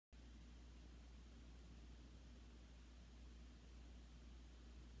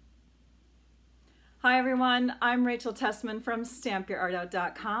Hi everyone, I'm Rachel Tessman from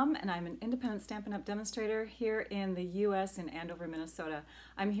StampYourArtOut.com, and I'm an independent Stampin' Up! Demonstrator here in the US in Andover, Minnesota.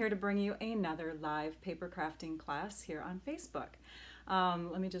 I'm here to bring you another live paper crafting class here on Facebook.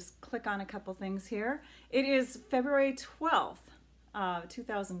 Let me just click on a couple things here. It is February 12th,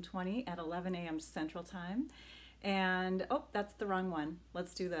 2020 at 11 a.m. Central Time. And, oh, that's the wrong one.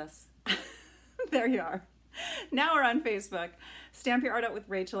 Let's do this. There you are. Now we're on Facebook. Stamp Your Art Out with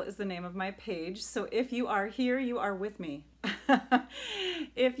Rachel is the name of my page. So if you are here, you are with me.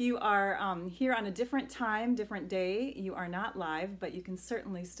 If you are here on a different time, different day, you are not live, but you can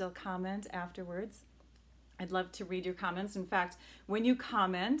certainly still comment afterwards. I'd love to read your comments. In fact, when you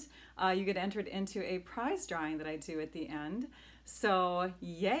comment, you get entered into a prize drawing that I do at the end. So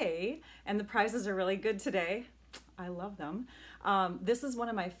yay! And the prizes are really good today. I love them. This is one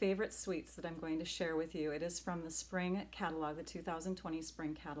of my favorite suites that I'm going to share with you. It is from the spring catalog, the 2020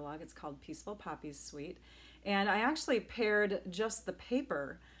 spring catalog. It's called Peaceful Poppies Suite. And I actually paired just the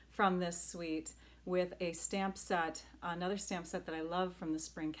paper from this suite with a stamp set, another stamp set that I love from the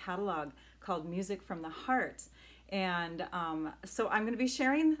spring catalog called Music from the Heart. And so I'm going to be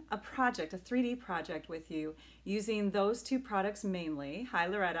sharing a project, a 3D project with you using those two products mainly. Hi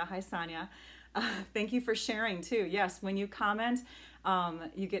Loretta, hi Sonia. Thank you for sharing too. Yes, when you comment,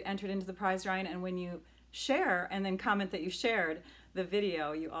 you get entered into the prize drawing, and when you share and then comment that you shared the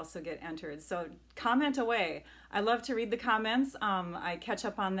video, you also get entered. So comment away. I love to read the comments. I catch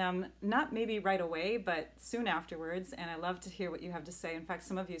up on them, not maybe right away, but soon afterwards, and I love to hear what you have to say. In fact,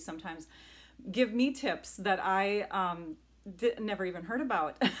 some of you sometimes give me tips that I never even heard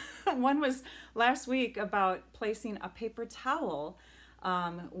about. One was last week about placing a paper towel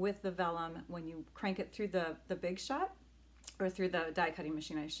with the vellum when you crank it through the Big Shot, or through the die cutting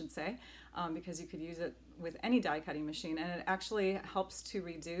machine I should say, because you could use it with any die cutting machine, and it actually helps to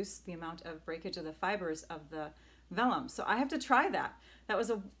reduce the amount of breakage of the fibers of the vellum. So I have to try that. That was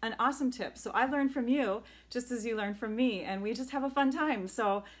an awesome tip. So I learned from you just as you learned from me, and we just have a fun time.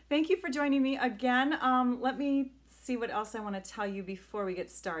 So thank you for joining me again. Let me see what else I want to tell you before we get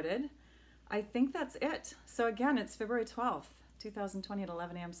started. I think that's it. So again, it's February 12th. 2020 at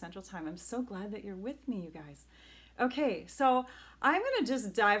 11 a.m. Central Time. I'm so glad that you're with me, you guys. Okay, so I'm going to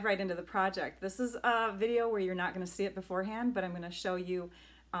just dive right into the project. This is a video where you're not going to see it beforehand, but I'm going to show you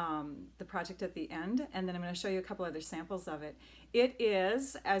the project at the end, and then I'm going to show you a couple other samples of it. It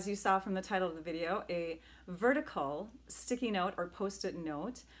is, as you saw from the title of the video, a vertical sticky note or post-it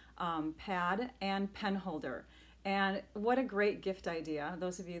note pad and pen holder. And what a great gift idea.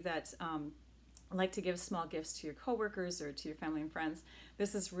 Those of you that like to give small gifts to your coworkers or to your family and friends.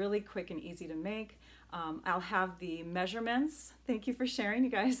 This is really quick and easy to make. I'll have the measurements. Thank you for sharing, you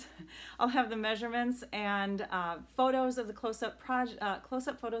guys. I'll have the measurements and photos of the close-up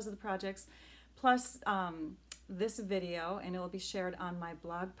photos of the projects, plus this video, and it will be shared on my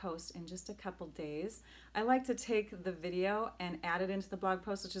blog post in just a couple days. I like to take the video and add it into the blog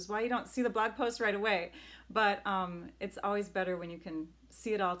post, which is why you don't see the blog post right away, but it's always better when you can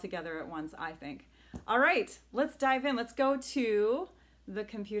see it all together at once, I think. All right, let's dive in. Let's go to the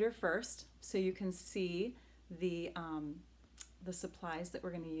computer first so you can see the supplies that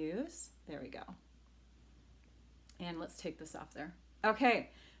we're going to use. There we go. And let's take this off there. Okay,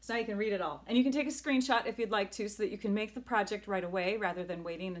 so now you can read it all. And you can take a screenshot if you'd like to, so that you can make the project right away rather than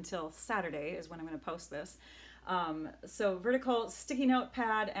waiting until Saturday is when I'm going to post this. So vertical sticky note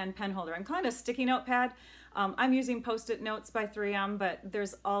pad and pen holder. I'm calling it a sticky note pad. I'm using Post-it Notes by 3M, but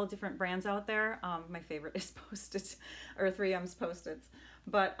there's all different brands out there. My favorite is Post-it, or 3M's Post-its.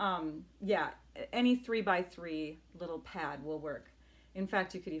 But yeah, any 3x3 little pad will work. In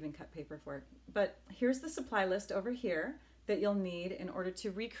fact, you could even cut paper for it. But here's the supply list over here that you'll need in order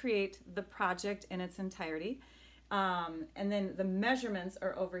to recreate the project in its entirety. And then the measurements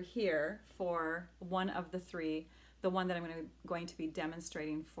are over here for one of the three, the one that I'm going to be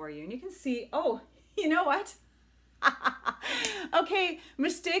demonstrating for you. And you can see, oh, you know what? Okay,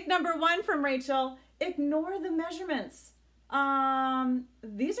 mistake number one from Rachel, ignore the measurements.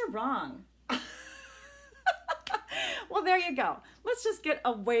 These are wrong. Well, there you go. Let's just get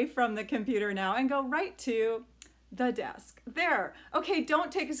away from the computer now and go right to the desk. There. Okay,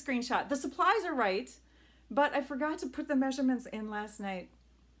 don't take a screenshot. The supplies are right, but I forgot to put the measurements in last night.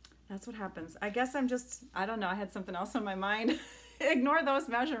 That's what happens. I guess I don't know, I had something else on my mind. Ignore those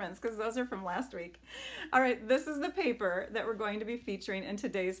measurements because those are from last week. All right, this is the paper that we're going to be featuring in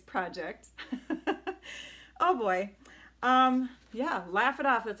today's project. Oh boy. Yeah, laugh it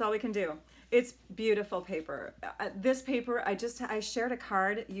off. That's all we can do. It's beautiful paper. This paper, I shared a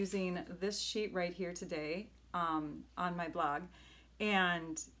card using this sheet right here today on my blog,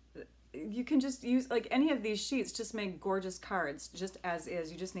 and you can just use, like any of these sheets, just make gorgeous cards just as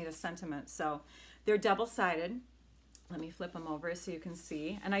is. You just need a sentiment. So they're double-sided. Let me flip them over so you can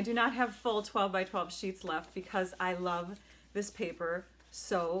see. And I do not have full 12 by 12 sheets left because I love this paper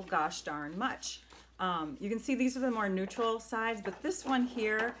so gosh darn much. You can see these are the more neutral sides, but this one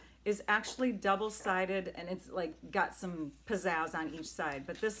here is actually double-sided, and it's like got some pizzazz on each side.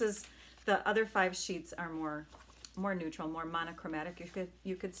 But this is, the other 5 sheets are more neutral, more monochromatic,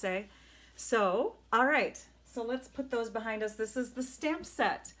 you could say. So, all right, so let's put those behind us. This is the stamp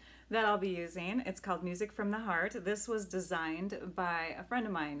set that I'll be using. It's called Music from the Heart. This was designed by a friend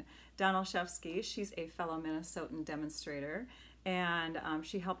of mine, Donna Olszewski. She's a fellow Minnesotan demonstrator, and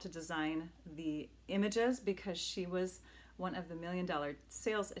she helped to design the images because she was one of the $1 Million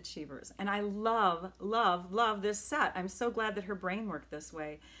Sales Achievers. And I love, love, love this set. I'm so glad that her brain worked this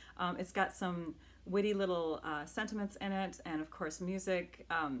way. It's got some witty little sentiments in it, and of course music.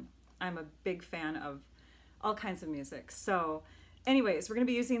 I'm a big fan of all kinds of music. So anyways, we're going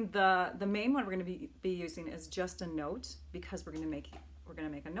to be using the main one we're going to be using is just a note, because we're going to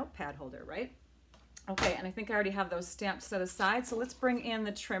make a notepad holder, right? Okay, and I think I already have those stamps set aside. So let's bring in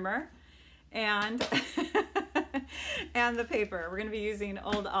the trimmer and and the paper. We're going to be using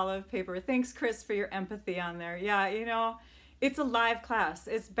old olive paper. Thanks, Chris, for your empathy on there. Yeah, you know, it's a live class.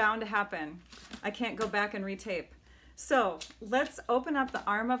 It's bound to happen. I can't go back and retape. So let's open up the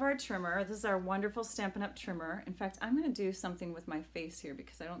arm of our trimmer. This is our wonderful Stampin' Up! Trimmer. In fact, I'm going to do something with my face here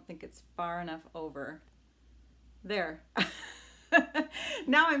because I don't think it's far enough over. There.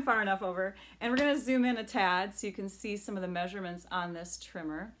 Now I'm far enough over. And we're going to zoom in a tad so you can see some of the measurements on this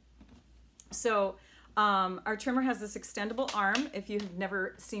trimmer. So our trimmer has this extendable arm. If you've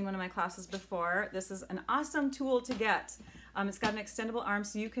never seen one of my classes before, this is an awesome tool to get. It's got an extendable arm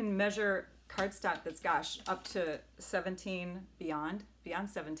so you can measure cardstock that's, gosh, up to 17, beyond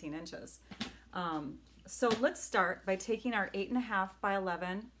 17 inches. So let's start by taking our 8.5 by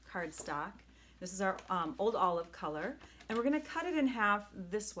 11 cardstock. This is our old olive color, and we're going to cut it in half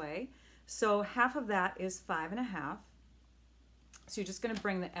this way. So half of that is 5.5. So you're just going to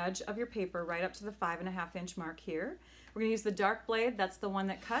bring the edge of your paper right up to the 5.5 inch mark here. We're going to use the dark blade, that's the one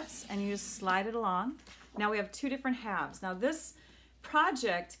that cuts, and you just slide it along. Now we have 2 different halves. Now this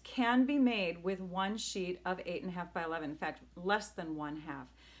project can be made with 1 sheet of 8.5 by 11, in fact, less than 1/2.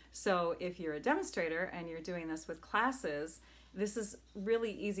 So if you're a demonstrator and you're doing this with classes, this is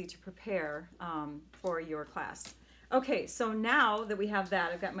really easy to prepare for your class. Okay, so now that we have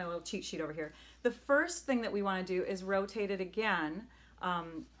that, I've got my little cheat sheet over here. The first thing that we want to do is rotate it again,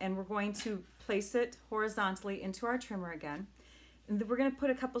 and we're going to place it horizontally into our trimmer again. And we're going to put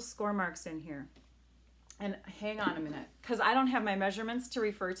a couple score marks in here. And hang on a minute, because I don't have my measurements to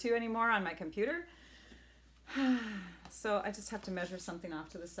refer to anymore on my computer. So I just have to measure something off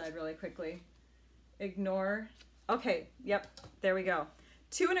to the side really quickly. Ignore. Okay, yep, there we go.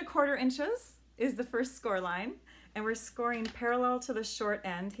 2¼ inches is the first score line, and we're scoring parallel to the short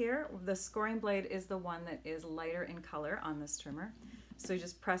end here. The scoring blade is the one that is lighter in color on this trimmer. So you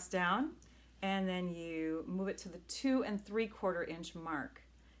just press down, and then you move it to the 2¾ inch mark.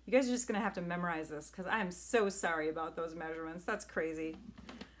 You guys are just going to have to memorize this because I am so sorry about those measurements. That's crazy.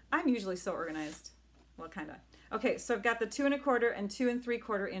 I'm usually so organized. Well, kind of. Okay, so I've got the 2¼ and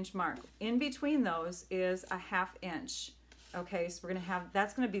 2¾ inch mark. In between those is a 1/2 inch. Okay, so we're going to have,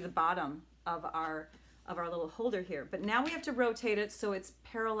 that's going to be the bottom of our little holder here. But now we have to rotate it so it's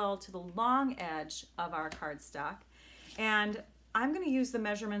parallel to the long edge of our cardstock. And I'm going to use the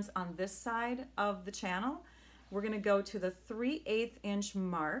measurements on this side of the channel. We're going to go to the 3/8 inch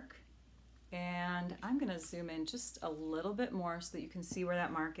mark, and I'm going to zoom in just a little bit more so that you can see where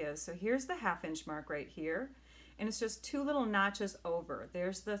that mark is. So here's the 1/2 inch mark right here, and it's just 2 little notches over.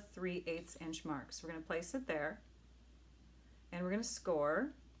 There's the 3/8 inch mark. So we're going to place it there, and we're going to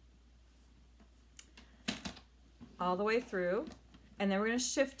score all the way through, and then we're going to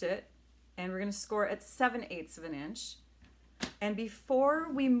shift it, and we're going to score at 7/8 of an inch. And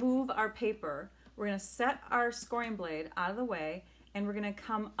before we move our paper, we're going to set our scoring blade out of the way, and we're going to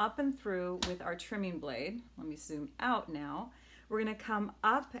come up and through with our trimming blade. Let me zoom out now. We're going to come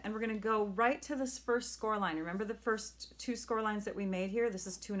up, and we're going to go right to this first score line. Remember the first 2 score lines that we made here? This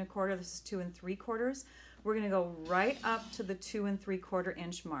is 2¼ this is 2¾ We're going to go right up to the 2¾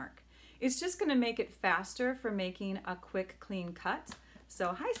 inch mark. It's just going to make it faster for making a quick, clean cut.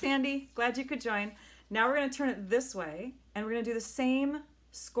 So hi, Sandy. Glad you could join. Now we're going to turn it this way, and we're going to do the same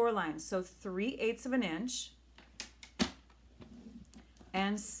score line. So 3/8 of an inch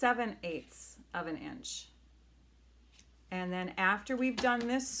and 7/8 of an inch. And then after we've done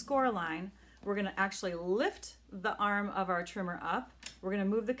this score line, we're gonna actually lift the arm of our trimmer up. We're gonna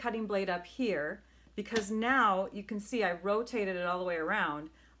move the cutting blade up here because now you can see I rotated it all the way around.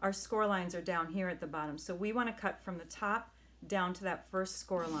 Our score lines are down here at the bottom. So we wanna cut from the top down to that first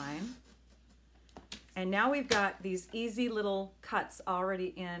score line. And now we've got these easy little cuts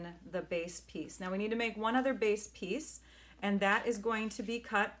already in the base piece. Now we need to make one other base piece, and that is going to be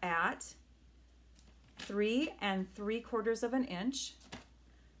cut at 3 3/4 of an inch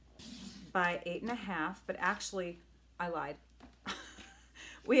by 8 1/2, but actually I lied.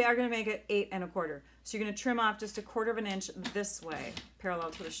 We are going to make it 8 1/4. So you're going to trim off just 1/4 of an inch this way,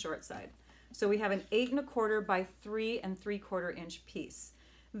 parallel to the short side. So we have an 8 1/4 by 3 3/4 inch piece.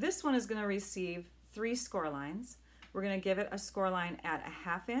 This one is going to receive 3 score lines. We're going to give it a score line at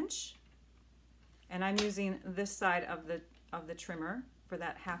 1/2 inch, and I'm using this side of the trimmer for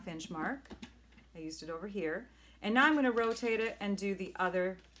that 1/2 inch mark. I used it over here, and now I'm going to rotate it and do the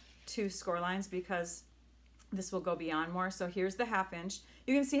other 2 score lines because this will go beyond more. So here's the 1/2 inch.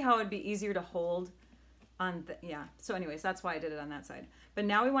 You can see how it'd be easier to hold on the, yeah. So anyways, that's why I did it on that side. But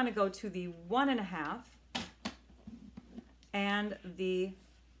now we want to go to the 1 1/2 and the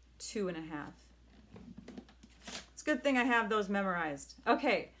 2 1/2. It's a good thing I have those memorized.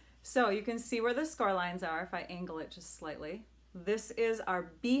 Okay, so you can see where the score lines are if I angle it just slightly. This is our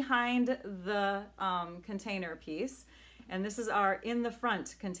behind the container piece, and this is our in the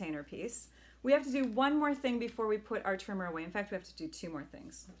front container piece. We have to do one more thing before we put our trimmer away. In fact, we have to do 2 more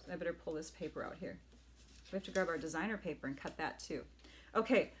things. I better pull this paper out here. We have to grab our designer paper and cut that too.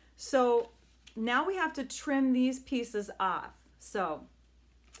 Okay, so now we have to trim these pieces off. So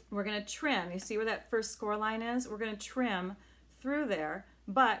we're going to trim, you see where that first score line is? We're going to trim through there,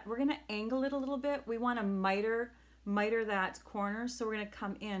 but we're going to angle it a little bit. We want to miter that corner, so we're going to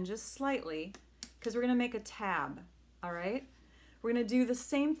come in just slightly because we're going to make a tab, all right? We're going to do the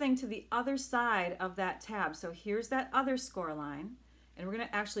same thing to the other side of that tab. So here's that other score line, and we're going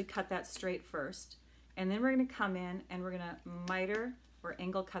to actually cut that straight first, and then we're going to come in and we're going to miter or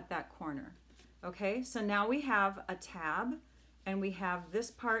angle cut that corner. Okay, so now we have a tab, and we have this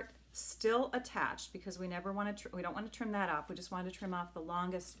part still attached because we never want to, we don't want to trim that off. We just want to trim off the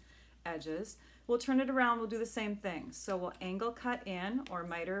longest edges. We'll turn it around, we'll do the same thing. So we'll angle cut in or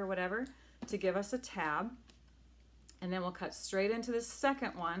miter or whatever to give us a tab. And then we'll cut straight into the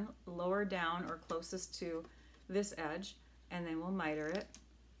second one, lower down or closest to this edge, and then we'll miter it.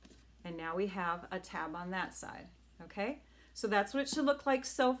 And now we have a tab on that side, okay? So that's what it should look like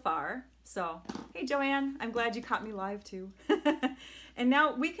so far. So, hey Joanne, I'm glad you caught me live too. And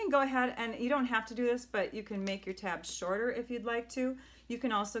now we can go ahead, and you don't have to do this, but you can make your tabs shorter if you'd like to. You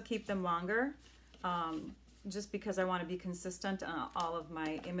can also keep them longer, just because I want to be consistent on all of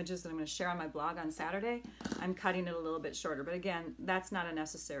my images that I'm going to share on my blog on Saturday. I'm cutting it a little bit shorter, but again, that's not a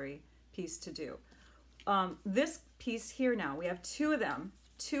necessary piece to do. This piece here now, we have 2 of them.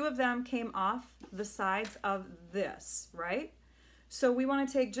 2 of them came off the sides of this, right? So we want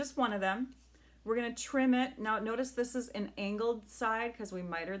to take just one of them. We're going to trim it. Now notice this is an angled side because we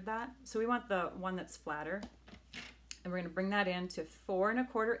mitered that. So we want the one that's flatter. And we're going to bring that in to 4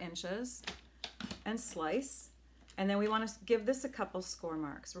 1/4 inches and slice. And then we want to give this a couple score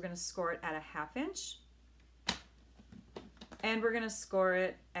marks. We're going to score it at 1/2 inch. And we're going to score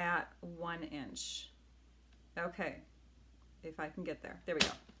it at 1 inch. Okay, if I can get there. There we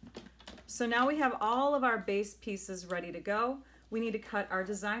go. So now we have all of our base pieces ready to go. We need to cut our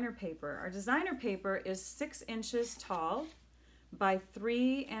designer paper. Our designer paper is 6 inches tall by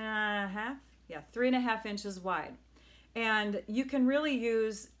 3 1/2, yeah, 3 1/2 inches wide. And you can really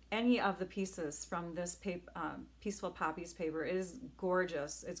use any of the pieces from this paper, Peaceful Poppies paper. It is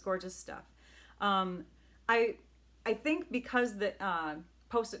gorgeous. It's gorgeous stuff. I think because the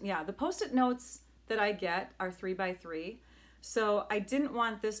the post-it notes that I get are 3 by 3. So I didn't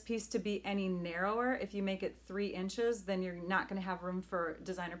want this piece to be any narrower. If you make it 3 inches, then you're not going to have room for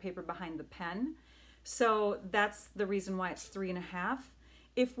designer paper behind the pen. So that's the reason why it's 3 1/2.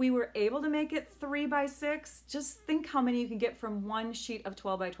 If we were able to make it 3 by 6, just think how many you can get from one sheet of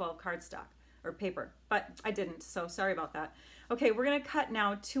 12 by 12 cardstock or paper, but I didn't, so sorry about that. Okay, we're going to cut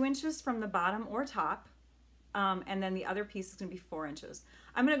now 2 inches from the bottom or top, and then the other piece is going to be 4 inches.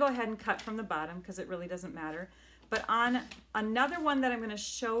 I'm going to go ahead and cut from the bottom because it really doesn't matter. But on another one that I'm going to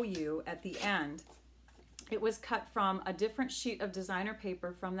show you at the end, it was cut from a different sheet of designer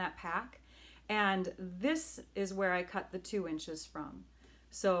paper from that pack, and this is where I cut the 2 inches from.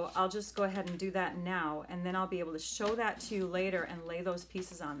 So I'll just go ahead and do that now, and then I'll be able to show that to you later and lay those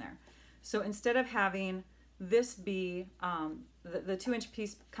pieces on there. So instead of having this be the 2 inch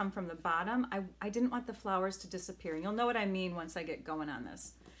piece come from the bottom, I didn't want the flowers to disappear. And you'll know what I mean once I get going on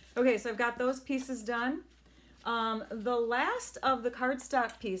this. Okay, so I've got those pieces done. The last of the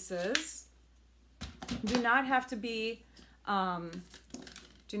cardstock pieces do not have to be cut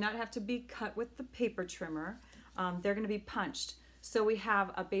with the paper trimmer. They're going to be punched. So we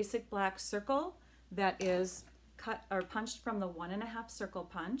have a basic black circle that is cut or punched from the 1.5 circle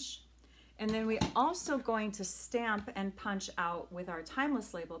punch. And then we also going to stamp and punch out with our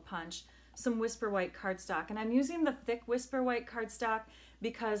timeless label punch some Whisper White cardstock. And I'm using the thick Whisper White cardstock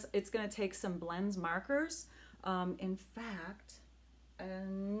because it's going to take some blends markers. In fact,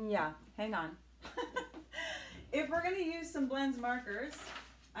 yeah, hang on. If we're going to use some blends markers,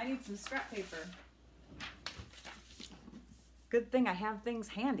 I need some scrap paper. Good thing I have things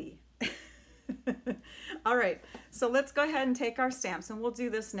handy. All right, so let's go ahead and take our stamps, and we'll do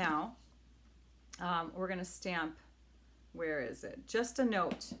this now. We're going to stamp, where is it? Just a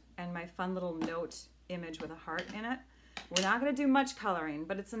note, and my fun little note image with a heart in it. We're not going to do much coloring,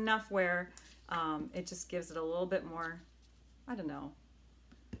 but it's enough where it just gives it a little bit more, I don't know,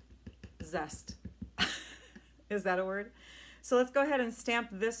 zest. Is that a word? So let's go ahead and stamp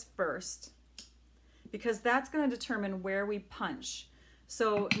this first, because that's going to determine where we punch.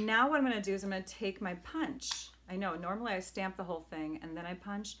 So now what I'm going to do is I'm going to take my punch. I know normally I stamp the whole thing and then I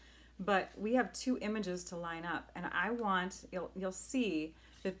punch, but we have two images to line up, and I want, you'll see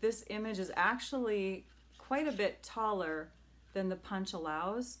that this image is actually quite a bit taller than the punch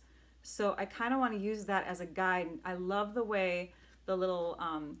allows. So I kind of want to use that as a guide. I love the way the little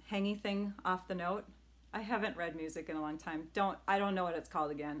hangy thing off the note. I haven't read music in a long time. I don't know what it's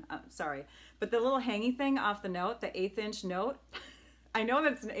called again. Sorry. But the little hangy thing off the note, the 1/8 inch note, I know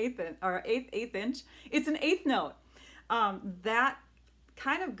that's an 1/8 inch, or eighth inch. It's an 1/8 note. That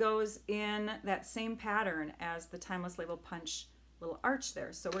kind of goes in that same pattern as the timeless label punch little arch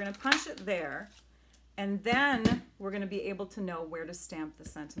there. So we're going to punch it there, and then we're going to be able to know where to stamp the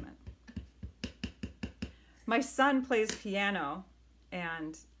sentiment. My son plays piano,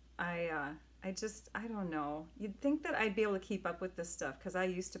 and I don't know. You'd think that I'd be able to keep up with this stuff because I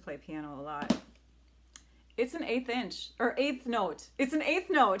used to play piano a lot. It's an 1/8 inch, or 1/8 note. It's an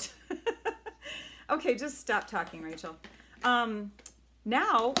 1/8 note. Okay, just stop talking, Rachel.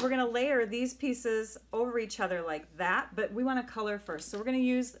 Now we're going to layer these pieces over each other like that, but we want to color first. So we're going to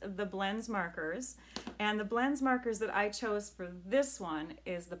use the blends markers, and the blends markers that I chose for this one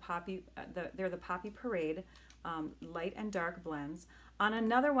is the Poppy. They're the Poppy Parade light and dark blends. On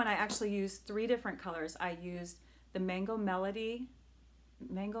another one, I actually used 3 different colors. I used the Mango Medley.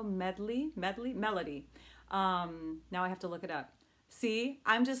 Now I have to look it up. See,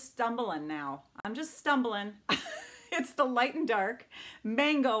 I'm just stumbling now. I'm just stumbling. It's the light and dark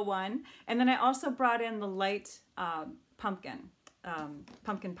mango one. And then I also brought in the light pumpkin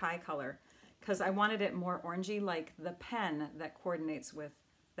pie color, because I wanted it more orangey, like the pen that coordinates with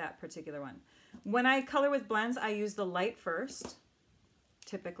that particular one. When I color with blends, I use the light first,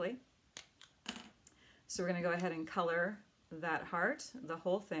 typically. So we're going to go ahead and color that heart, the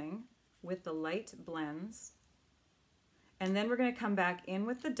whole thing, with the light blends. And then we're going to come back in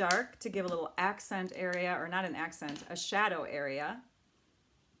with the dark to give a little accent area, or not an accent, a shadow area.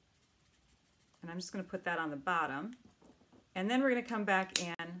 And I'm just going to put that on the bottom. And then we're going to come back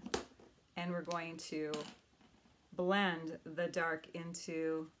in and we're going to blend the dark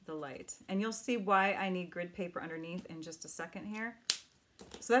into the light. And you'll see why I need grid paper underneath in just a second here.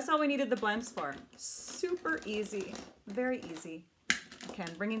 So that's all we needed the blends for. Super easy, very easy. Okay,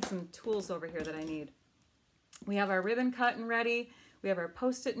 I'm bringing some tools over here that I need. We have our ribbon cut and ready. We have our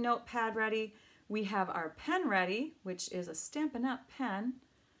Post-it notepad ready. We have our pen ready, which is a Stampin' Up! Pen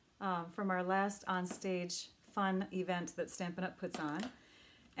from our last on-stage fun event that Stampin' Up! Puts on.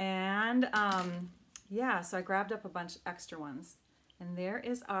 And yeah, so I grabbed up a bunch of extra ones. And there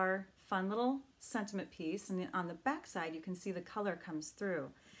is our fun little sentiment piece. And on the back side, you can see the color comes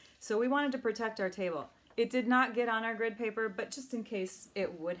through. So we wanted to protect our table. It did not get on our grid paper, but just in case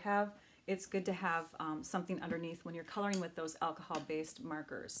it would have, it's good to have something underneath when you're coloring with those alcohol-based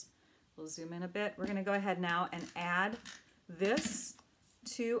markers. We'll zoom in a bit. We're going to go ahead now and add this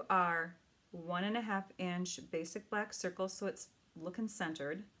to our 1.5 inch basic black circle so it's looking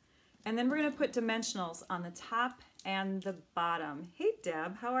centered. And then we're going to put dimensionals on the top and the bottom. Hey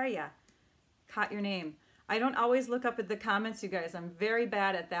Deb, how are ya? Caught your name. I don't always look up at the comments, you guys. I'm very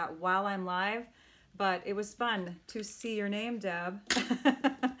bad at that while I'm live, but it was fun to see your name, Deb.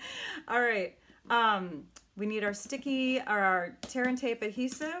 All right, we need our sticky, or our tear and tape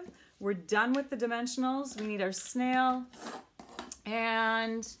adhesive. We're done with the dimensionals. We need our snail,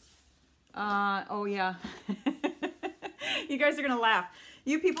 and oh yeah, you guys are gonna laugh.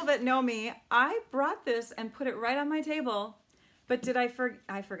 You people that know me, I brought this and put it right on my table But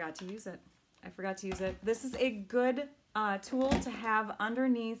I forgot to use it. I forgot to use it. This is a good tool to have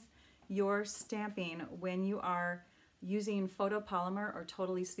underneath your stamping when you are using photopolymer or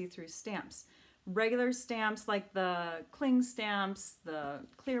totally see-through stamps. Regular stamps like the cling stamps, the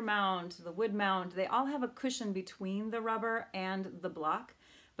clear mount, the wood mount, they all have a cushion between the rubber and the block,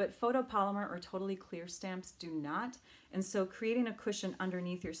 but photopolymer or totally clear stamps do not. And so creating a cushion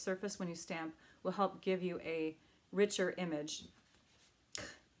underneath your surface when you stamp will help give you a richer image.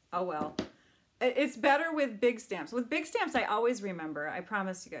 Oh well. It's better with big stamps. With big stamps, I always remember. I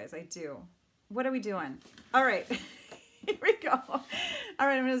promise you guys, I do. What are we doing? All right, here we go. All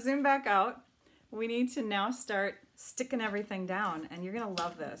right, I'm gonna zoom back out. We need to now start sticking everything down, and you're gonna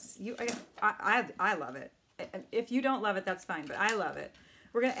love this. I love it. If you don't love it, that's fine, but I love it.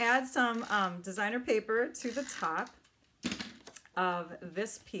 We're gonna add some designer paper to the top of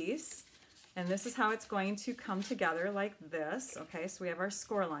this piece, and this is how it's going to come together like this. Okay, so we have our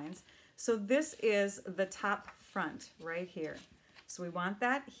score lines. So this is the top front right here. So we want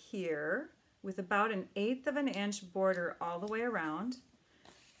that here with about 1/8 of an inch border all the way around.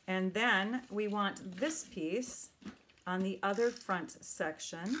 And then we want this piece on the other front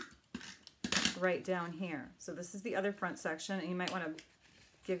section right down here. So this is the other front section, and you might want to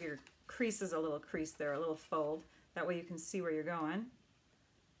give your creases a little crease there, a little fold. That way you can see where you're going.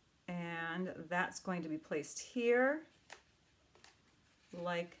 And that's going to be placed here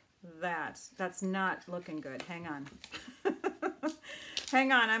like that. That's not looking good. Hang on.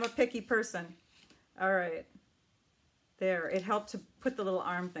 Hang on, I'm a picky person. All right. There, it helped to put the little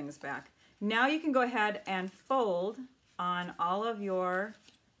arm things back. Now you can go ahead and fold on all of your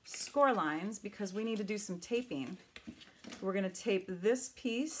score lines because we need to do some taping. We're going to tape this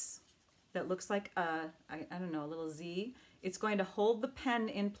piece that looks like I don't know, a little Z. It's going to hold the pen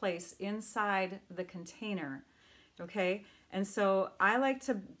in place inside the container, okay? And so I like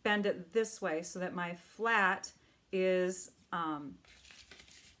to bend it this way so that my flat is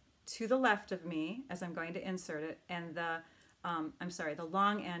to the left of me as I'm going to insert it, and the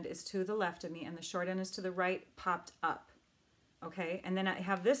long end is to the left of me, and the short end is to the right, popped up, okay? And then I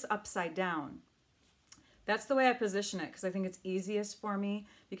have this upside down. That's the way I position it because I think it's easiest for me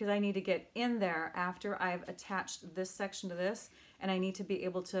because I need to get in there after I've attached this section to this, and I need to be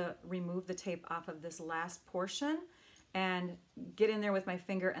able to remove the tape off of this last portion and get in there with my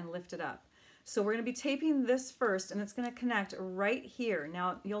finger and lift it up. So we're going to be taping this first, and it's going to connect right here.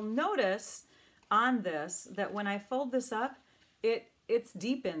 Now you'll notice on this that when I fold this up, it's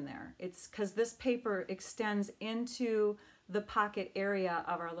deep in there. It's because this paper extends into the pocket area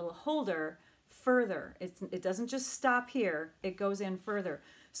of our little holder further. It doesn't just stop here, it goes in further.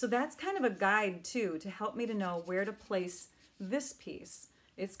 So that's kind of a guide too to help me to know where to place this piece.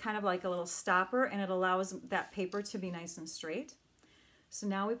 It's kind of like a little stopper, and it allows that paper to be nice and straight. So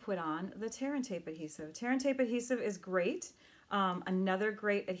now we put on the tear and tape adhesive. Tear and tape adhesive is great. Another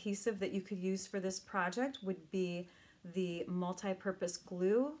great adhesive that you could use for this project would be the multi-purpose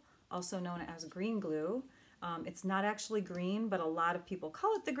glue, also known as green glue. It's not actually green, but a lot of people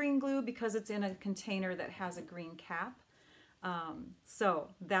call it the green glue because it's in a container that has a green cap. So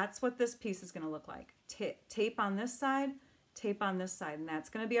that's what this piece is going to look like. Tape on this side, tape on this side, and that's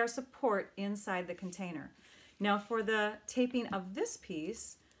going to be our support inside the container. Now for the taping of this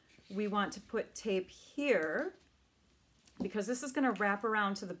piece, we want to put tape here because this is going to wrap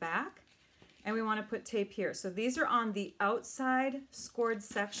around to the back, and we want to put tape here. So these are on the outside scored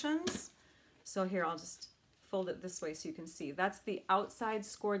sections. So here, I'll just fold it this way so you can see. That's the outside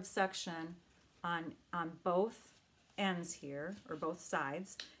scored section on both ends here, or both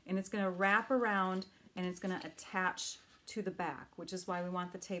sides, and it's going to wrap around and it's going to attach to the back, which is why we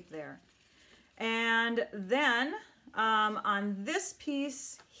want the tape there. And then on this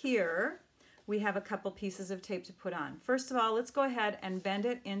piece here, we have a couple pieces of tape to put on. First of all, let's go ahead and bend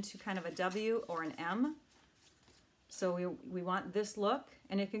it into kind of a W or an M. So we want this look,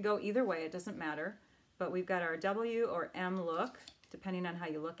 and it can go either way, it doesn't matter. But we've got our W or M look, depending on how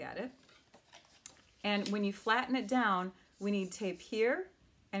you look at it. And when you flatten it down, we need tape here,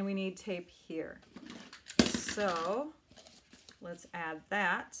 and we need tape here. So let's add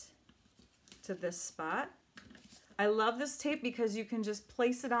that to this spot. I love this tape because you can just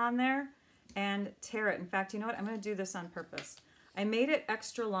place it on there and tear it. In fact, you know what? I'm going to do this on purpose. I made it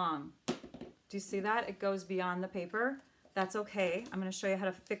extra long. Do you see that? It goes beyond the paper. That's okay. I'm going to show you how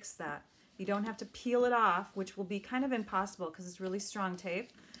to fix that. You don't have to peel it off, which will be kind of impossible because it's really strong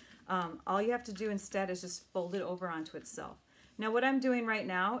tape. All you have to do instead is just fold it over onto itself. Now what I'm doing right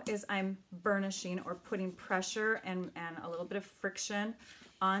now is I'm burnishing or putting pressure and a little bit of friction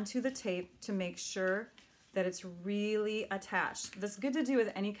onto the tape to make sure that it's really attached. That's good to do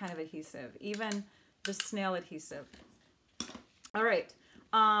with any kind of adhesive, even the snail adhesive. All right,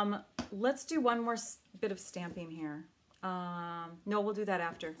 let's do one more bit of stamping here. No, we'll do that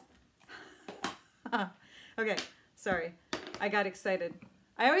after. Okay, sorry, I got excited.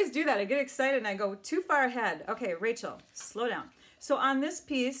 I always do that. I get excited and I go too far ahead. Okay, Rachel, slow down. So on this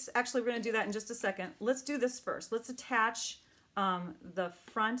piece, actually we're going to do that in just a second. Let's do this first. Let's attach the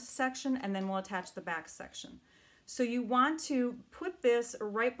front section and then we'll attach the back section. So you want to put this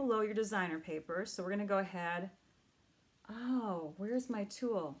right below your designer paper. So we're going to go ahead. Oh, where's my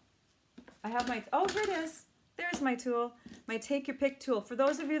tool? I have my, oh, here it is. There's my tool, my take your pick tool. For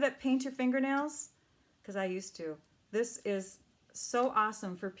those of you that paint your fingernails, because I used to, this is so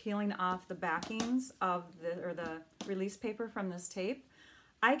awesome for peeling off the backings of the release paper from this tape.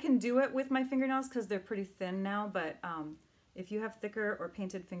 I can do it with my fingernails because they're pretty thin now, but if you have thicker or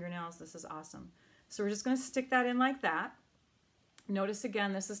painted fingernails, this is awesome. So we're just going to stick that in like that. Notice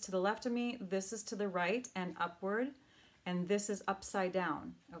again, this is to the left of me, this is to the right and upward, and this is upside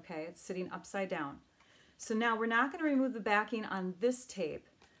down, okay? It's sitting upside down. So now we're not going to remove the backing on this tape,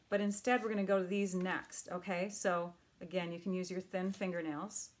 but instead we're going to go to these next, okay? So again, you can use your thin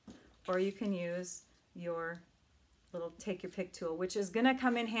fingernails, or you can use your little take your pick tool, which is going to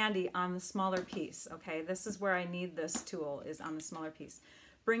come in handy on the smaller piece, okay? This is where I need this tool, is on the smaller piece.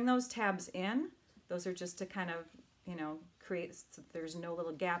 Bring those tabs in. Those are just to kind of, you know, create so there's no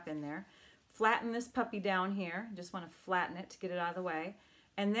little gap in there. Flatten this puppy down here. Just want to flatten it to get it out of the way.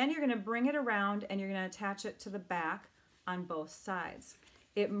 And then you're going to bring it around and you're going to attach it to the back on both sides.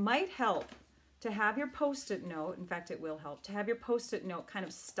 It might help to have your post-it note, in fact it will help, to have your post-it note kind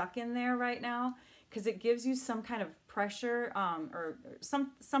of stuck in there right now, because it gives you some kind of pressure or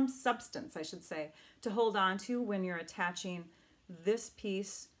some substance, I should say, to hold on to when you're attaching this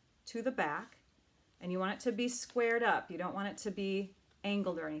piece to the back. And you want it to be squared up. You don't want it to be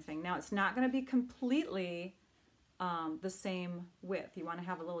angled or anything. Now it's not going to be completely the same width. You want to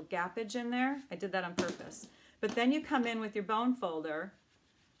have a little gappage in there. I did that on purpose. But then you come in with your bone folder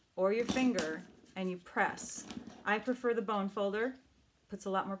or your finger and you press. I prefer the bone folder. Puts a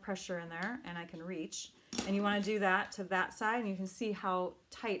lot more pressure in there and I can reach. And you want to do that to that side, and you can see how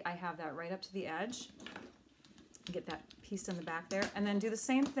tight I have that right up to the edge. Get that piece in the back there. And then do the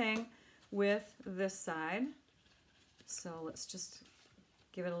same thing with this side. So let's just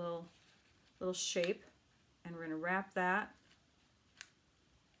give it a little shape, and we're going to wrap that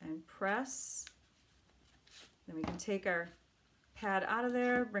and press. Then we can take our pad out of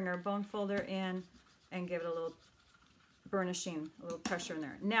there, bring our bone folder in, and give it a little burnishing, a little pressure in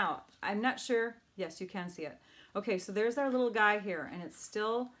there. Now, I'm not sure, yes, you can see it. Okay, so there's our little guy here, and it's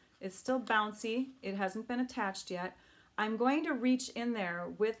still bouncy. It hasn't been attached yet. I'm going to reach in there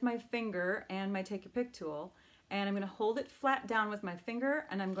with my finger and my take your pick tool, and I'm going to hold it flat down with my finger,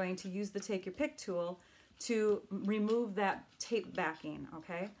 and I'm going to use the take your pick tool to remove that tape backing,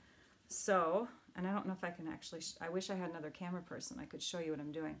 okay? So, and I don't know if I can actually, I wish I had another camera person. I could show you what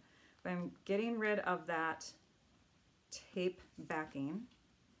I'm doing. But I'm getting rid of that tape backing.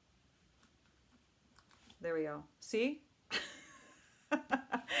 There we go. See?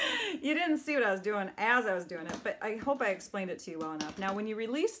 You didn't see what I was doing as I was doing it, but I hope I explained it to you well enough. Now when you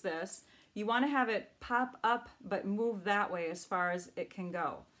release this, you want to have it pop up but move that way as far as it can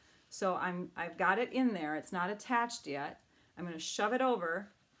go. So I've got it in there. It's not attached yet. I'm going to shove it over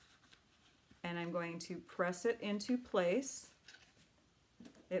and I'm going to press it into place.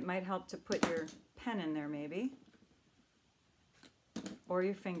 It might help to put your pen in there maybe, or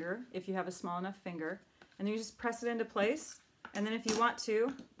your finger if you have a small enough finger, and then you just press it into place. And then if you want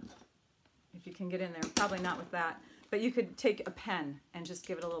to, if you can get in there, probably not with that, but you could take a pen and just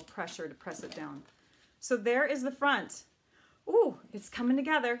give it a little pressure to press it down. So there is the front. Ooh, it's coming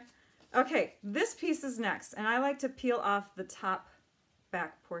together. Okay, this piece is next, and I like to peel off the top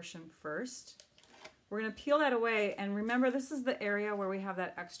back portion first. We're going to peel that away, and remember this is the area where we have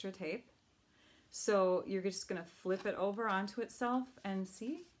that extra tape. So you're just going to flip it over onto itself, and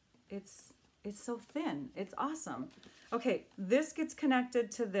see, it's so thin. It's awesome. Okay, this gets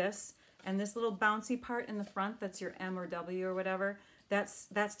connected to this, and this little bouncy part in the front, that's your M or W or whatever, that's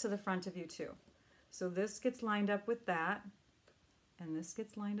to the front of you too. So this gets lined up with that, and this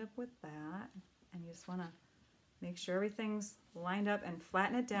gets lined up with that, and you just want to make sure everything's lined up and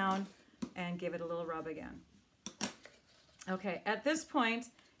flatten it down and give it a little rub again. Okay, at this point,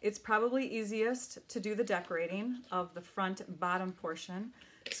 it's probably easiest to do the decorating of the front bottom portion.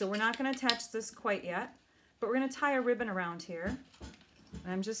 So we're not going to attach this quite yet, but we're going to tie a ribbon around here.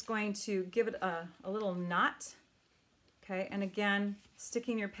 And I'm just going to give it a little knot Okay, and again,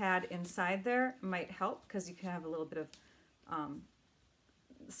 sticking your pad inside there might help because you can have a little bit of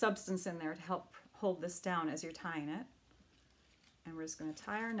substance in there to help hold this down as you're tying it. And we're just going to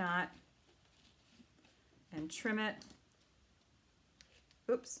tie our knot and trim it.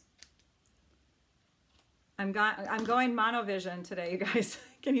 Oops. I'm going monovision today, you guys.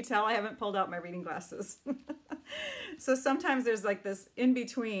 Can you tell I haven't pulled out my reading glasses? So sometimes there's like this in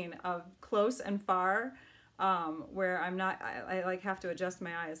between of close and far where I like have to adjust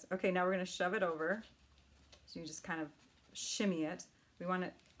my eyes. Okay, now we're going to shove it over. So you just kind of shimmy it. We want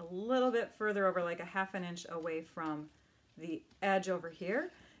it a little bit further over, like a ½ inch away from the edge over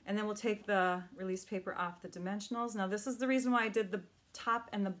here. And then we'll take the release paper off the dimensionals. Now this is the reason why I did the top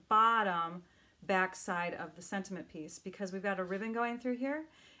and the bottom back side of the sentiment piece, because we've got a ribbon going through here.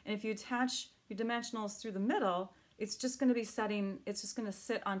 And if you attach your dimensionals through the middle, it's just going to be it's just going to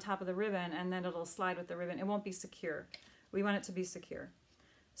sit on top of the ribbon, and then it'll slide with the ribbon. It won't be secure. We want it to be secure.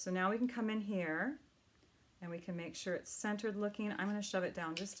 So now we can come in here and we can make sure it's centered looking. I'm going to shove it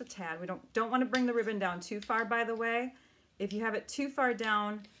down just a tad. We don't want to bring the ribbon down too far, by the way. If you have it too far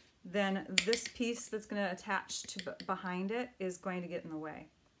down, then this piece that's going to attach to behind it is going to get in the way.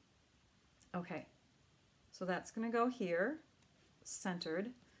 Okay, so that's going to go here,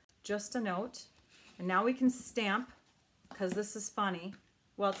 centered, just a note. And now we can stamp, because this is funny.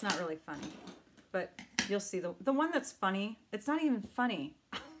 Well, it's not really funny, but you'll see the one that's funny, it's not even funny.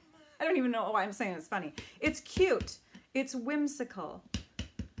 I don't even know why I'm saying it's funny. It's cute. It's whimsical.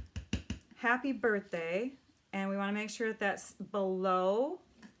 Happy birthday. And we want to make sure that that's below,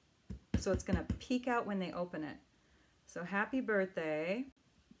 so it's going to peek out when they open it. So happy birthday.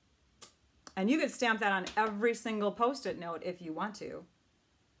 And you could stamp that on every single Post-it note if you want to.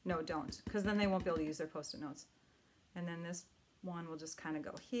 No, don't, because then they won't be able to use their Post-it notes. And then this one will just kind of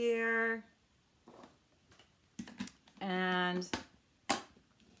go here. And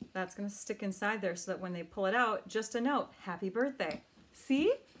that's going to stick inside there so that when they pull it out, just a note, happy birthday.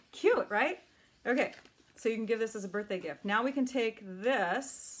 See? Cute, right? Okay, so you can give this as a birthday gift. Now we can take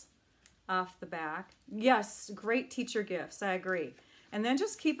this off the back. Yes, great teacher gifts, I agree. And then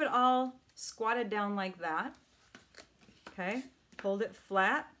just keep it all squatted down like that. Okay, hold it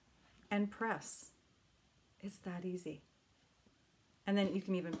flat and press. It's that easy. And then you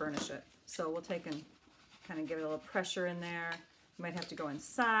can even burnish it. So we'll take and kind of give it a little pressure in there. You might have to go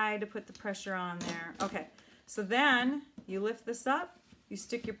inside to put the pressure on there. Okay, so then you lift this up, you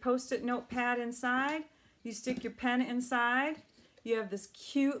stick your Post-it note pad inside, you stick your pen inside, you have this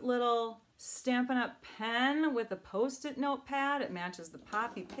cute little Stampin' Up! Pen with a Post-it note pad. It matches the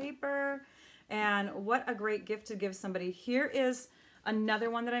poppy paper. And what a great gift to give somebody. Here is another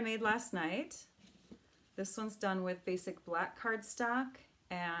one that I made last night. This one's done with basic black cardstock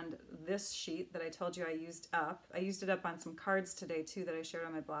and this sheet that I told you I used up. I used it up on some cards today too that I shared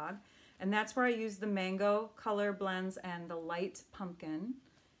on my blog. And that's where I used the mango color blends and the light pumpkin.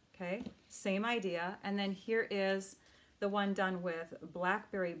 Okay, same idea. And then here is the one done with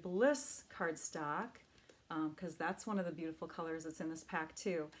Blackberry Bliss cardstock, because that's one of the beautiful colors that's in this pack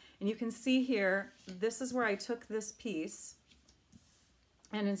too. And you can see here, this is where I took this piece,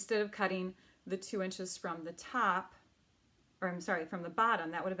 and instead of cutting the 2 inches from the top, or I'm sorry, from the bottom,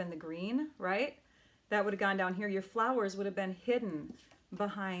 that would have been the green, right? That would have gone down here. Your flowers would have been hidden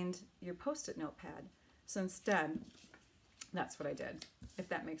behind your Post-it note pad. So instead, that's what I did, if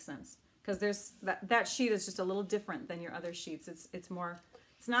that makes sense. Because there's that sheet is just a little different than your other sheets. It's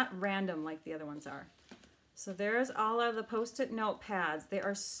not random like the other ones are. So there's all of the Post-it note pads. They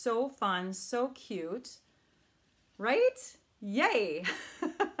are so fun, so cute, right? Yay!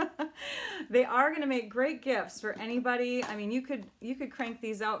 They are going to make great gifts for anybody. I mean, you could crank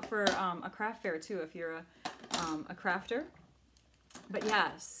these out for a craft fair too if you're a crafter. But yeah,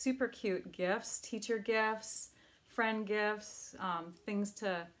 super cute gifts, teacher gifts, friend gifts, things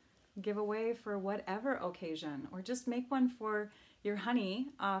to give away for whatever occasion, or just make one for your honey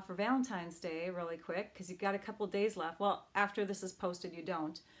for Valentine's Day really quick, because you've got a couple days left. Well, after this is posted, you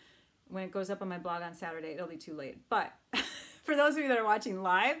don't. When it goes up on my blog on Saturday, it'll be too late. But for those of you that are watching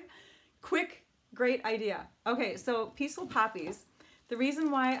live, quick, great idea. Okay, so Peaceful Poppies. The reason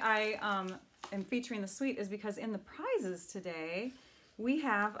why I am featuring the suite is because in the prizes today, we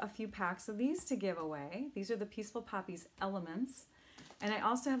have a few packs of these to give away. These are the Peaceful Poppies Elements. And I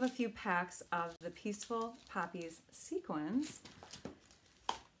also have a few packs of the Peaceful Poppies Sequins.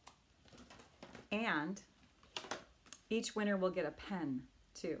 And each winner will get a pen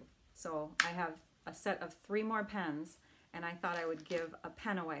too. So I have a set of 3 more pens, and I thought I would give a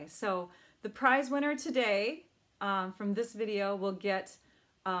pen away. So the prize winner today from this video will get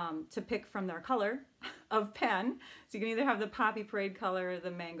to pick from their color of pen. So you can either have the Poppy Parade color,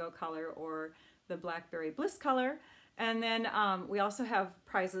 the Mango color, or the Blackberry Bliss color. And then we also have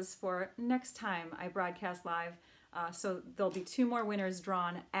prizes for next time I broadcast live. So there'll be 2 more winners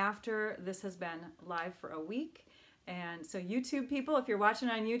drawn after this has been live for a week. And so YouTube people, if you're watching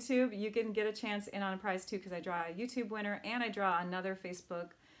on YouTube, you can get a chance in on a prize too, because I draw a YouTube winner and I draw another Facebook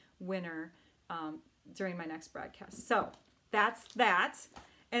winner during my next broadcast. So that's that.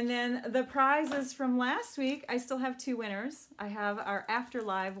 And then the prizes from last week, I still have 2 winners. I have our after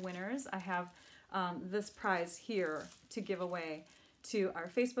live winners. I have this prize here to give away to our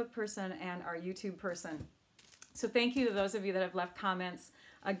Facebook person and our YouTube person. So thank you to those of you that have left comments.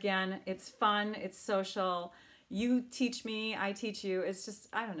 Again, it's fun, it's social. You teach me, I teach you. It's just,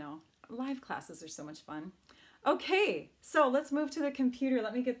 I don't know, live classes are so much fun. Okay, so let's move to the computer.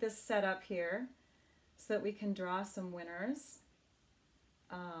 Let me get this set up here so that we can draw some winners.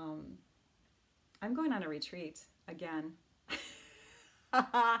 I'm going on a retreat again.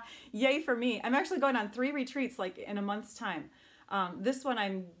 Yay for me. I'm actually going on 3 retreats like in a month's time. This one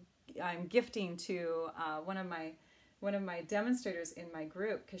I'm gifting to one of my demonstrators in my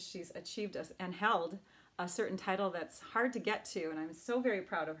group, because she's achieved and held a certain title that's hard to get to, and I'm so very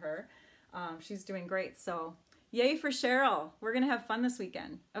proud of her. She's doing great. So yay for Cheryl. We're gonna have fun this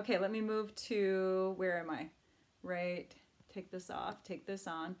weekend. Okay, let me move to, where am I? Right, take this off, take this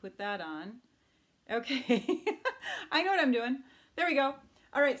on, put that on. Okay, I know what I'm doing. There we go.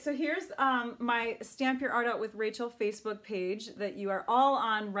 All right, so here's my Stamp Your Art Out with Rachel Facebook page that you are all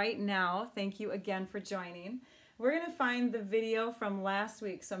on right now. Thank you again for joining. We're gonna find the video from last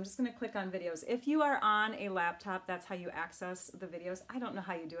week, so I'm just gonna click on videos. If you are on a laptop, that's how you access the videos. I don't know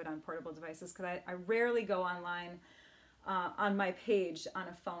how you do it on portable devices, because I rarely go online on my page on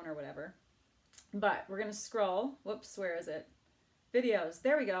a phone or whatever. But we're gonna scroll. Whoops, where is it? Videos,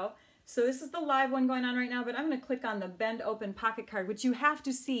 there we go. So this is the live one going on right now, but I'm gonna click on the Bend Open Pocket Card, which you have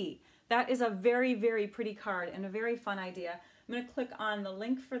to see. That is a very, very pretty card and a very fun idea. I'm gonna click on the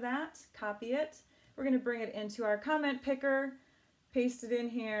link for that, copy it. We're gonna bring it into our comment picker, paste it in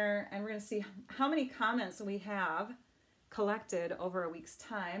here, and we're gonna see how many comments we have collected over a week's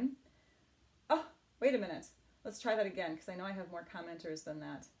time. Oh, wait a minute. Let's try that again, because I know I have more commenters than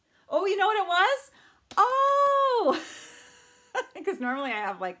that. Oh, you know what it was? Oh! Because normally I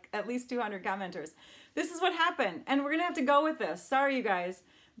have like at least 200 commenters. This is what happened, and we're gonna have to go with this. Sorry, you guys,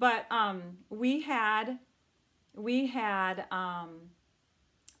 but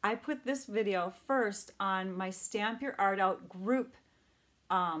I put this video first on my Stamp Your Art Out group,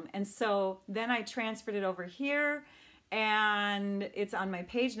 and so then I transferred it over here, and it's on my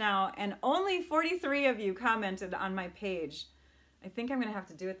page now, and only 43 of you commented on my page. I think I'm gonna have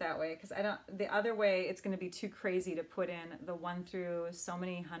to do it that way, because the other way it's gonna be too crazy to put in the 1 through so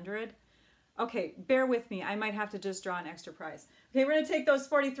many hundred. Okay, bear with me. I might have to just draw an extra prize. Okay, we're gonna take those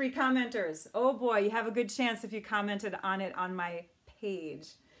 43 commenters. Oh boy, you have a good chance if you commented on it on my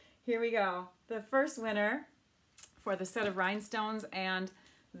page. Here we go. The first winner for the set of rhinestones and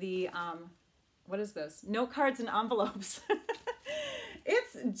the, what is this? Note cards and envelopes.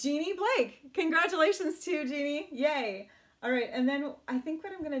 It's Jeannie Blake. Congratulations to you, Jeannie. Yay. All right, and then I think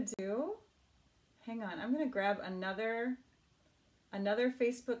what I'm gonna do, hang on, I'm gonna grab another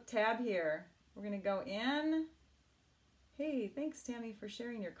Facebook tab here. We're gonna go in. Hey, thanks Tammy for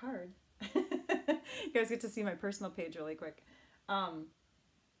sharing your card. You guys get to see my personal page really quick.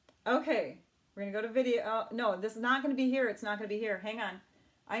 Okay, we're gonna go to video. No, this is not gonna be here. It's not gonna be here. Hang on.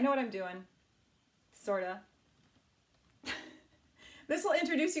 I know what I'm doing, sorta. This will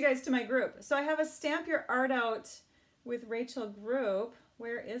introduce you guys to my group. So I have a Stamp Your Art Out with Rachel group.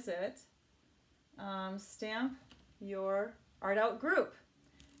 Where is it? Stamp Your Art Out group.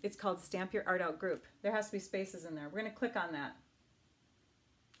 It's called Stamp Your Art Out group. There has to be spaces in there. We're gonna click on that.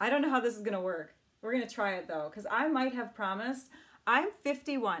 I don't know how this is gonna work. We're gonna try it though, because I might have promised. I'm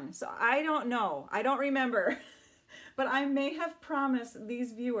 51, so I don't know. I don't remember. But I may have promised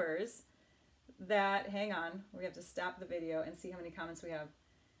these viewers that, hang on, we have to stop the video and see how many comments we have.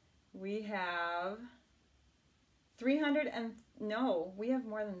 We have 300 and, no, we have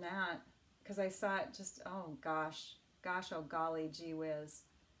more than that, because I saw it just, oh gosh, oh golly, gee whiz.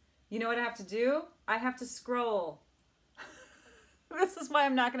 You know what I have to do? I have to scroll. This is why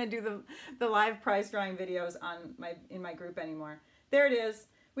I'm not going to do the live prize drawing videos in my group anymore. There it is.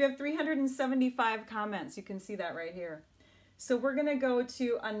 We have 375 comments. You can see that right here. So we're going to go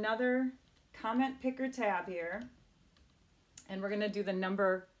to another comment picker tab here, and we're going to do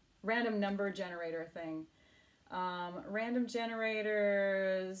the random number generator thing. Random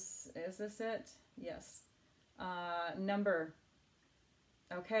generators, is this it? Yes. Number.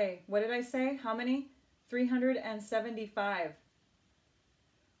 Okay, what did I say? How many? 375.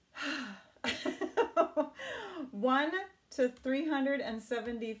 1 to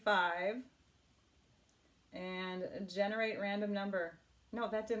 375. And generate random number. No,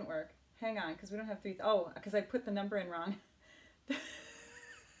 that didn't work. Hang on, because we don't have 3. Oh, because I put the number in wrong.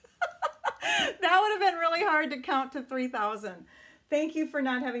 That would have been really hard to count to 3,000. Thank you for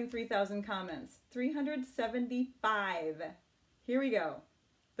not having 3,000 comments. 375. Here we go.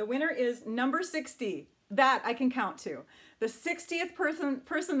 The winner is number 60. That I can count to. The 60th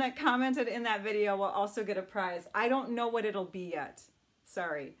person that commented in that video will also get a prize. I don't know what it'll be yet.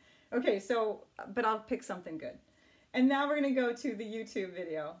 Sorry. Okay, so, but I'll pick something good. And now we're going to go to the YouTube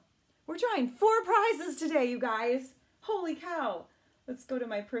video. We're drawing 4 prizes today, you guys. Holy cow. Let's go to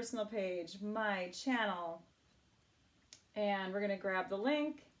my personal page, my channel, and we're going to grab the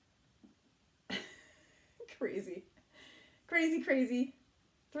link. Crazy. Crazy, crazy.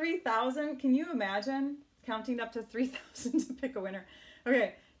 3,000. Can you imagine counting up to 3,000 to pick a winner?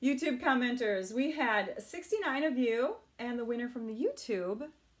 Okay, YouTube commenters. We had 69 of you, and the winner from the YouTube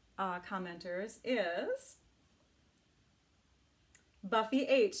commenters is Buffy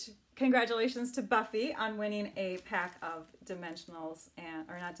H. Congratulations to Buffy on winning a pack of dimensionals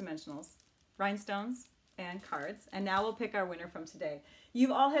or not dimensionals, rhinestones and cards. And now we'll pick our winner from today.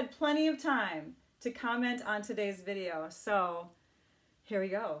 You've all had plenty of time to comment on today's video. So here we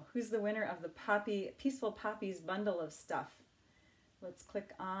go. Who's the winner of the Peaceful Poppies bundle of stuff? Let's click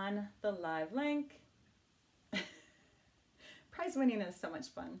on the live link. Prize winning is so much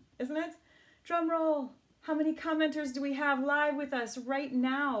fun, isn't it? Drum roll. How many commenters do we have live with us right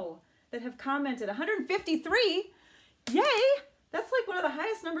now that have commented? 153. Yay! That's like one of the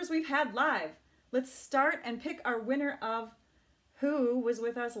highest numbers we've had live. Let's start and pick our winner of who was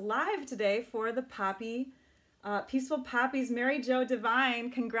with us live today for the Peaceful Poppies. Mary Jo Divine,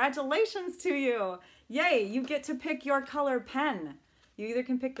 congratulations to you. Yay, you get to pick your color pen. You either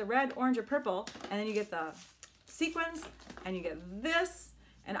can pick the red, orange, or purple, and then you get the sequins, and you get this.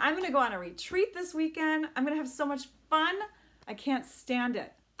 And I'm going to go on a retreat this weekend. I'm going to have so much fun. I can't stand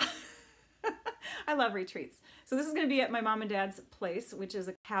it. I love retreats. So this is going to be at my mom and dad's place, which is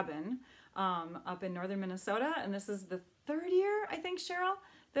a cabin up in northern Minnesota. And this is the 3rd year, I think, Cheryl,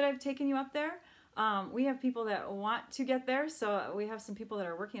 that I've taken you up there. We have people that want to get there. So we have some people that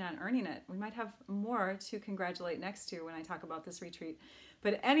are working on earning it. We might have more to congratulate next to when I talk about this retreat.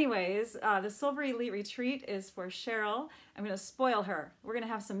 But anyways, the Silver Elite Retreat is for Cheryl. I'm going to spoil her. We're going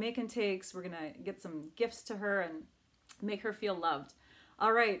to have some make and takes. We're going to get some gifts to her and make her feel loved.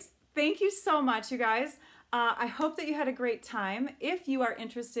 All right. Thank you so much, you guys. I hope that you had a great time. If you are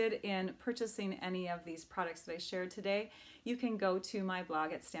interested in purchasing any of these products that I shared today, you can go to my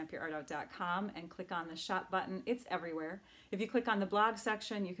blog at stampyourartout.com and click on the shop button. It's everywhere. If you click on the blog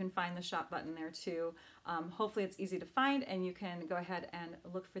section, you can find the shop button there too. Hopefully it's easy to find and you can go ahead and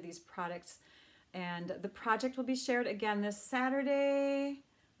look for these products. And the project will be shared again this Saturday.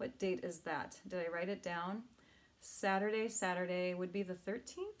 What date is that? Did I write it down? Saturday would be the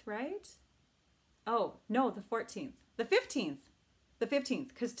 13th, right? Oh, no, the 14th. The 15th. The 15th,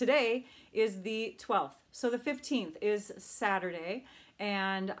 because today is the 12th. So the 15th is Saturday,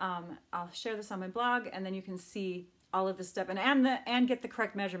 and I'll share this on my blog, and then you can see all of this stuff and get the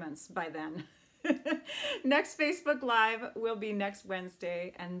correct measurements by then. Next Facebook Live will be next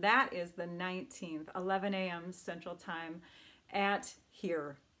Wednesday, and that is the 19th, 11 a.m. Central Time at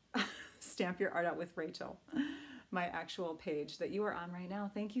here. Stamp Your Art Out with Rachel, my actual page that you are on right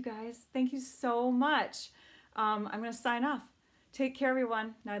now. Thank you guys. Thank you so much. I'm going to sign off. Take care,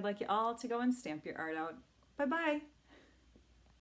 everyone. Now I'd like you all to go and stamp your art out. Bye-bye.